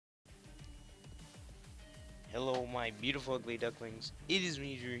Hello, my beautiful ugly ducklings. It is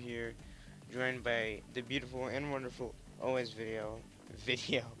me, Drew here, joined by the beautiful and wonderful always Vivid,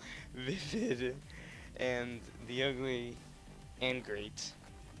 and the ugly and great,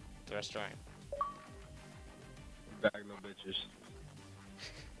 the restaurant. Back no bitches.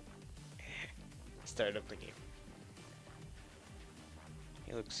 Start up the game.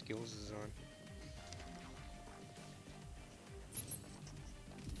 Hey, look, skills is on.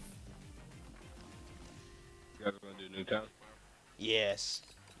 You guys wanna do Newtown? Yes,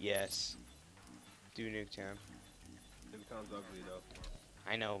 do Nuketown. Newtown's ugly though.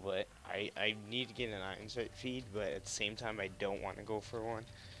 I know, but I need to get an insight feed, but at the same time I don't want to go for one.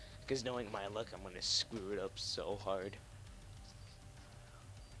 Because knowing my luck, I'm going to screw it up so hard.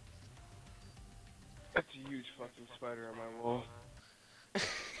 That's a huge fucking spider on my wall. I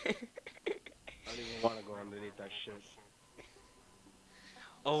don't even want to go underneath that shit.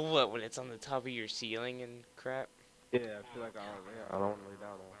 Oh, what, when it's on the top of your ceiling and crap? Yeah, I feel like I don't want to lay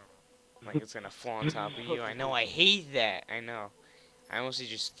down on. Like it's going to fall on top of you. I know, I hate that. I know. I mostly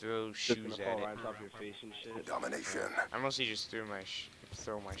just throw shoes at it. Right on top of your face and shit. Domination. I mostly just throw my shoes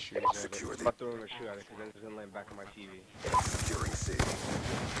at it. Secure I'm the throwing a shoe at it because then it's gonna land back on my TV. securing C.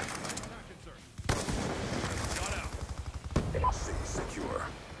 C secure.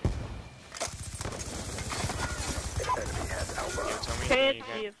 Enemy has Yo, Alpha. tell me Can't if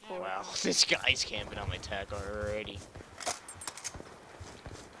see you it got... for. Wow, this guy's camping on my tag already.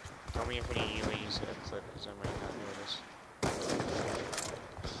 Tell me if any of you ladies hit a clip, because I might not notice.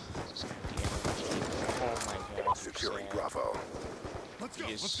 Just gonna DM. Oh my god, Securing sad. Bravo.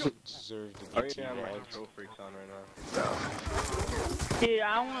 You just deserve to Oh get yeah, my teabagged. control freaks on right now. Down. Dude,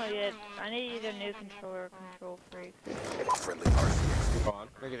 I need a new controller, control freak. Friendly RCXD. Go on.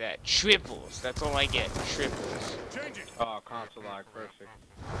 Look at that. Triples. That's all I get. Triples. Oh, console lag, perfect.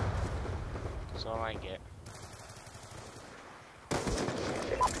 That's all I get. B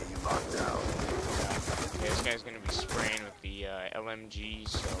locked down. Okay, this guy's gonna be spraying with the LMG,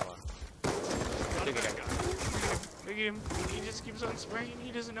 so look at him. Look at him. He just keeps on spraying.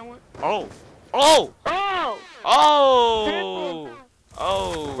 He doesn't know what. Oh! Oh! Oh! Oh!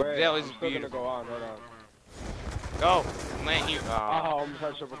 Oh! Wait, That was I'm still beautiful. gonna go on, hold on. Oh! I'm letting you. Oh, I'm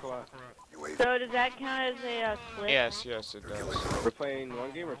trying to triple collide. UAV. So does that count as a clip? Yes, yes, it does. We're playing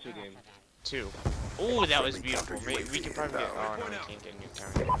one game or two games? 2. Oh, that was beautiful. Maybe we can probably get. Oh no, we can't get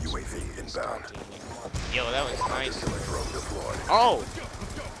Newtown. UAV inbound. Yo, that was nice. Killer drone deployed. Oh!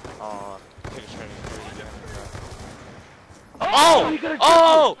 Oh, could have tried to do it again. Oh!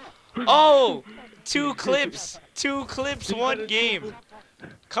 Oh! Oh! 2 clips! 2 clips, 1 game!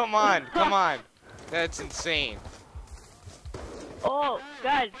 Come on, come on. That's insane. Oh,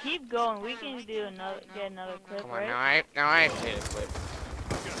 guys, keep going. We can do get another clip, Come on, right? now I have to hit a clip.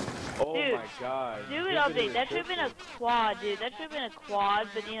 Oh Dude, my god. Stupid update. That should have been a quad, dude. That should have been a quad,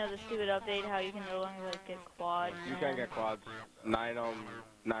 but you know the stupid update, how you can no longer like get quad. You can't get quads. 9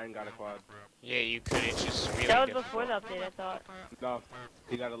 got a quad. Yeah, you could. It's just really That was difficult. before the update, I thought. No,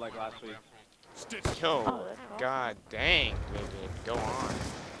 he got it like last week. Yo, Oh, that's awesome. god dang, baby. Go on.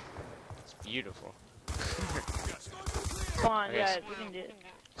 It's beautiful. Come on, Okay, guys, we can do it.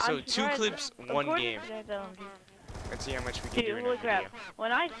 So I'm 2 surprised- clips, of 1 course game. it's guys LMG. Let's see how much we can do Dude, in holy a crap. video.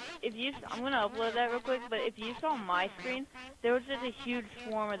 When I'm gonna upload that real quick, but if you saw my screen, there was just a huge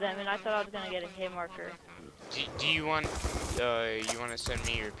swarm of them, and I thought I was gonna get a hit marker. Do you want to send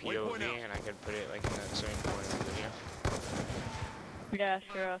me your POV and I could put it like in that certain point of the video? Yeah,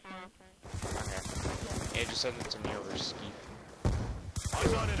 sure, I'll send it. Okay. Yeah, just send it to me over Skeep.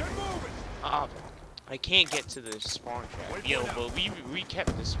 I can't get to the spawn trap. Yo, but we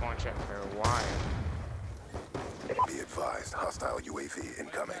kept the spawn trap for a while. Be advised, hostile UAV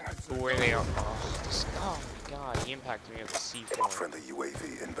incoming. But where they are? Oh my god, he impacted me with the C4. Friendly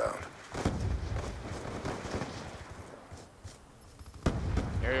UAV inbound.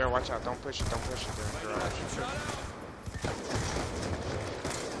 Here, watch out! Don't push it! Don't push it! They're in garage.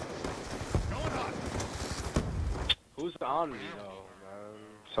 Who's on me though, man?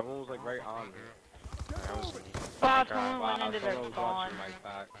 Someone was like right on me. That was me. Oh, God. someone went into their someone was spawn. watching my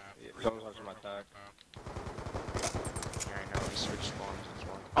tag. Yeah, someone was watching my tag. Yeah, I know. We switched spawns as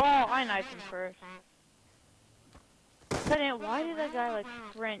well. Oh, I knifed him first. But then, why did that guy like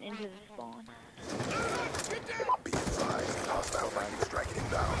sprint into the spawn? Be advised, hostile lightning strike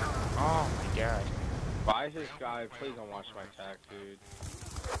inbound. Oh my god. Why is this guy? Please don't watch my tag, dude.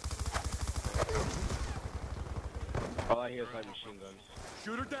 All I hear is like machine guns.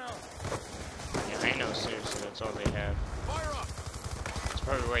 Shoot her down. Yeah, I know. Seriously, that's all they have. Fire up. That's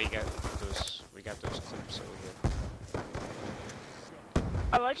probably why you got those. We got those clips over here.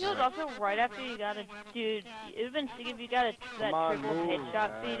 I like how it's also right after you got a dude. It would've been sick if you got that Come on, triple move, headshot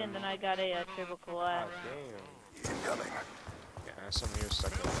man. feed and then I got a triple God collapse. damn. Incoming. Yeah, somebody was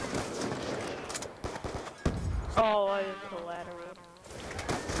stuck in Oh, I was collateral.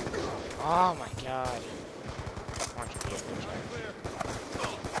 Oh my god. Watch it,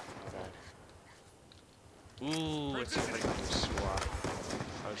 yeah, ooh, it's a freaking swap.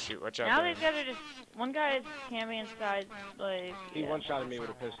 Oh shoot, watch out. Now there. these guys are just one guy is camping inside like. He Yeah. one-shotted me with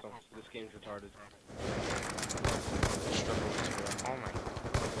a pistol. This game's retarded. Struggle to oh my.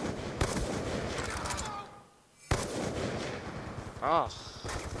 Oh.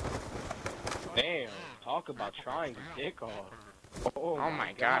 Damn. Talk about trying to dick off. Oh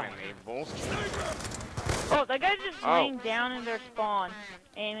my god, and they both Oh, that guy's just Oh. laying down in their spawn,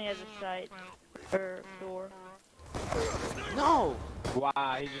 aiming at the site or door. No!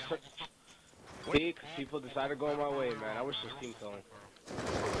 Wow, he just took... See, 'cause people decided to go my way, man. I wish this team killing. Be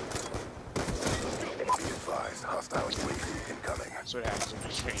advised, hostile UAV incoming. That's what happens when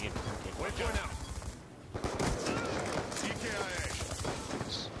you're trying to get Waypoint out. DKIA.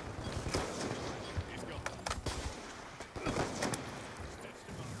 He's gone.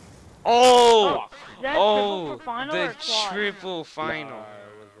 Oh! Is that Oh! triple for final The or quad? triple final. Nah,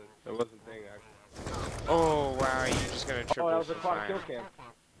 it wasn't a thing, actually. Oh wow, you just got a triple Oh, that was a for quad kill final. cam.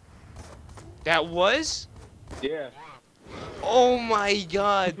 That was? Yeah. Oh my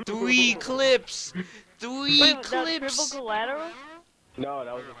god, 3 clips! 3 Wait, was that triple clips! collateral? No,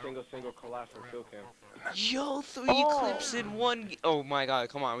 that was a single collapse for kill cam. Yo, 3 Oh. clips in one. Oh my god,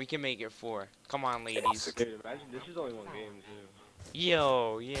 come on, we can make it 4. Come on, ladies. Dude, imagine this is only one game, too.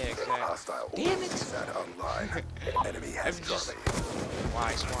 Yo, yeah, exactly. Hostile Damn it. set online. Enemy has I'm just- Charlie.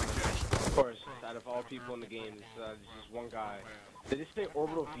 Why spawn? Of course, out of all people in the game, it's just one guy. Did it say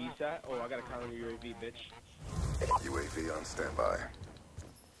orbital VSAT? Oh, I gotta count on your UAV, bitch. UAV on standby.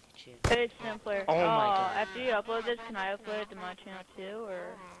 It's SiimpleR. Oh my god. After you upload this, can I upload it to my channel too,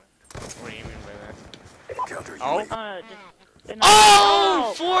 or? What do you mean by that? Counter Oh. UAV. Just.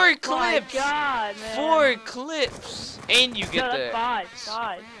 Oh! 4 My clips! God, man. 4 clips! And you No, get that's the.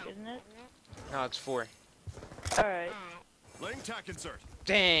 5, isn't it? No, it's 4. All right. Laying tack insert.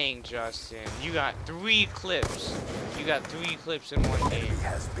 Dang, Justin. You got 3 clips. You got 3 clips in one game. Enemy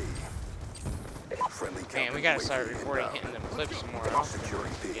has B. Friendly Man, counter we gotta start UAV recording inbound. hitting them clips more often.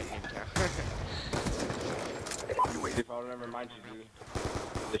 Securing B. Getting into town. UAV If I would ever remind you, dude,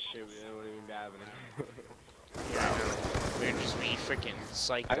 this shit wouldn't even be happening. Yeah, I know. We'd just be freaking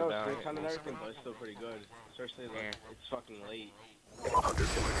psyched I know about it's it. kind and everything, but it's still pretty good. Especially like Yeah. it's fucking late. Hunter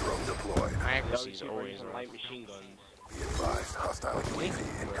killer drone deployed. My They accuracy always is keep always releasing rough. light machine guns. Be advised, hostile UAV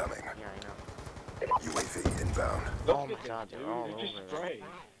incoming. Yeah, I know. UAV inbound. Oh Look my at god, this, they're dude. all They're just over spray.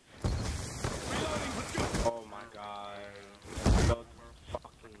 Oh my god. No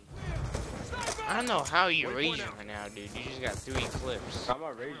fucking. I don't know how you're raging right now, dude. You just got 3 clips. I'm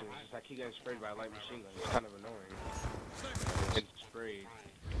not raging. It's just I keep getting sprayed by a light machine gun. It's kind of annoying. It's sprayed.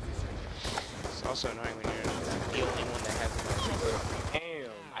 It's also annoying when you're the only one that has the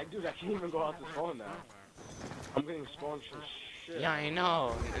Damn. Dude, I can't even go out this phone now. I'm getting spawned from shit. Yeah, I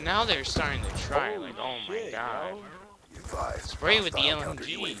know. And now they're starting to try. Holy Like, oh my shit, god. yo. Be advised, Spray with the hostile counter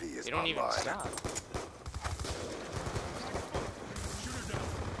LMG. UAV is They don't even online. stop.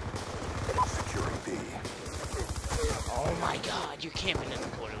 Securing B. Oh my god, you're camping in the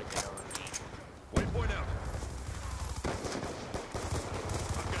corner with the LMG. Waypoint out.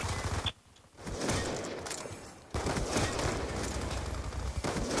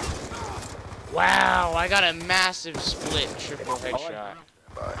 Wow, I got a massive split triple headshot.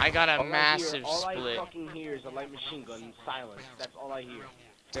 I got a massive all split. I fucking hear is a light machine gun and silence. That's all I hear.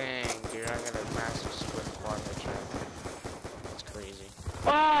 Dang, dude, I got a massive split quad headshot. That's crazy.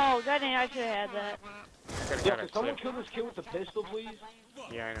 Oh, god dang, I should have had that. I could've Yo, got a can someone clip. kill this kid with the pistol, please?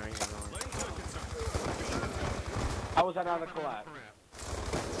 Yeah, I know he's annoying. Laying tack insert. How was that not a collab?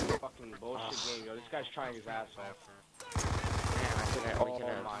 Fucking bullshit game, yo. This guy's trying his ass off. Man, we could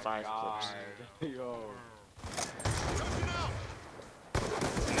have my 5 god. clips. Yo.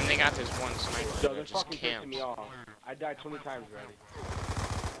 And then they got this one sniper Yo, that they're just fucking pissing camps. me off. I died 20 times already.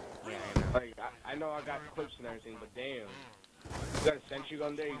 Yeah, I know. Like, I know I got clips and everything, but damn. You got a sentry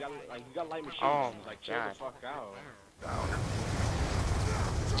gun there, you got light machine Oh guns. my Like, chill God. the fuck out. Down.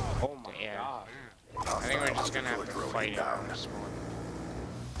 Oh my Yeah. god. I think we're just gonna have to Hostile fight it down. on this one.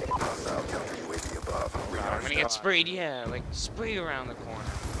 Hostile counter UAV above. I'm Radar gonna get sprayed, yeah, like spray around the corner. Be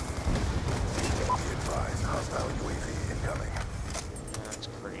advised, hostile UAV incoming. That's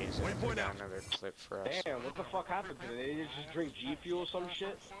crazy. Waypoint Got out. another clip for us. Damn, what the fuck happened to them? They just drink G Fuel or some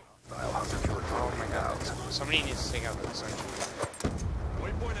shit? Hostile hunter killer Oh drone my inbound. god, somebody needs to take out the sentry.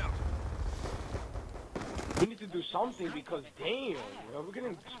 We need to do something because damn, we're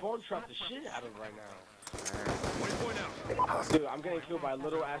getting spawn trapped the shit out of right now. Waypoint out. Dude, I'm getting killed by a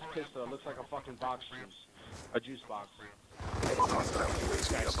little ass pistol. It looks like a fucking box juice. A juice box. Hostile These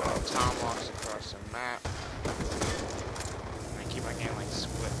UAV guys above. tomahawks across the map. I keep on getting like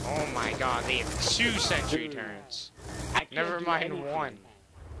split. Oh my god, they have 2 sentry Dude. turrets. I can't Never do mind anything. 1.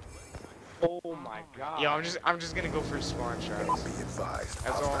 Oh my god. Yo, I'm just gonna go for spawn traps. Be advised.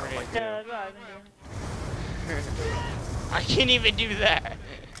 That's all I'm Hostile gonna do. Yeah, that's what I've been doing. I can't even do that.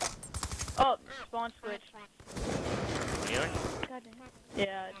 Oh, spawn switch. Really? God damn.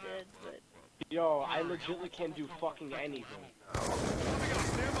 Yeah, I did, but... Yo, I legitimately can't do fucking anything.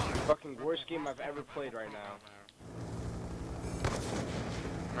 Fucking worst game I've ever played right now.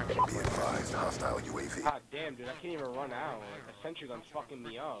 I'm not gonna Be advised. Hostile UAV. God damn, dude, I can't even run out. Like, a sentry gun's fucking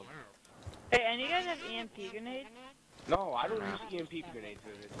me up. Hey, and you guys have EMP grenades? No, I don't use EMP grenades,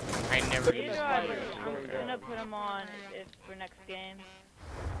 dude. I never These use are, them. I'm gonna put them on if for next game.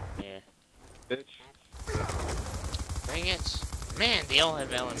 Yeah. Bitch. Dang it. Man, they all have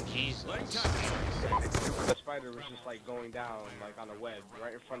LMGs. Laying though. tack. The spider was just like going down, like on a web,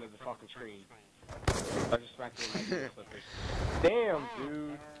 right in front of the fucking screen. I just smacked him in my slippers. Damn,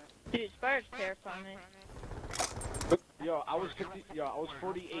 dude. Dude, spiders terrify me. Look, yo, I was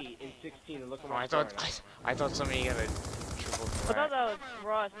 48 in 16, and look at Oh, my I score thought now. I thought somebody got a triple I thought threat. that was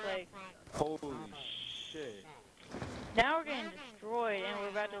Ross, like, Holy shit. now we're getting destroyed and we're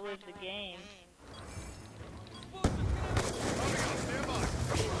about to lose the game. Stand by.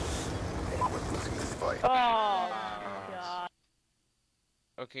 We're losing this fight. Oh my god.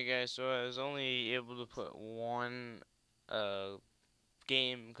 Okay, guys, so I was only able to put one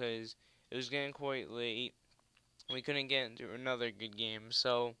game because it was getting quite late. We couldn't get into another good game,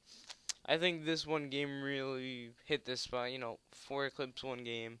 so I think this one game really hit the spot. You know, 4 clips, 1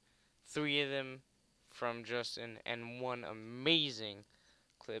 game, 3 of them from Justin, and 1 amazing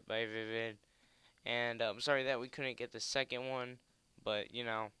clip by Vivid. And I'm sorry that we couldn't get the second one, but you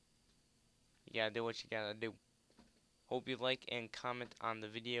know, you gotta do what you gotta do. Hope you like and comment on the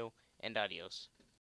video, and adios.